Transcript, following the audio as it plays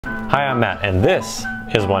Hi, I'm Matt, and this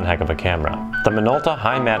is one heck of a camera. The Minolta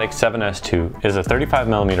HiMatic 7sII is a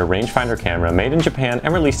 35mm rangefinder camera made in Japan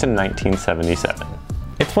and released in 1977.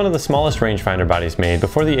 It's one of the smallest rangefinder bodies made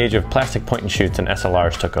before the age of plastic point-and-shoots and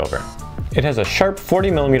SLRs took over. It has a sharp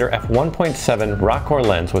 40mm f1.7 RAW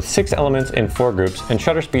lens with 6 elements in 4 groups and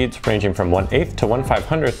shutter speeds ranging from 1/8 to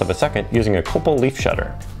 1/500th of a second using a copal leaf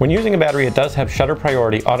shutter. When using a battery, it does have shutter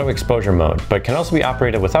priority auto exposure mode, but can also be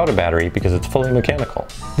operated without a battery because it's fully mechanical.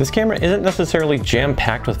 This camera isn't necessarily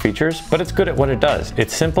jam-packed with features, but it's good at what it does.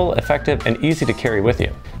 It's simple, effective, and easy to carry with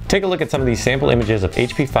you. Take a look at some of these sample images of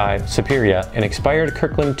HP5, Superior, and expired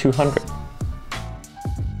Kirkland 200.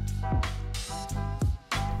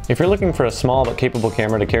 If you're looking for a small but capable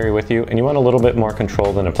camera to carry with you and you want a little bit more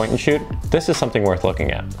control than a point and shoot, this is something worth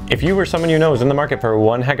looking at. If you or someone you know is in the market for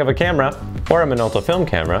one heck of a camera or a Minolta film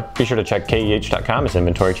camera, be sure to check KEH.com as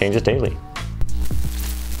inventory changes daily.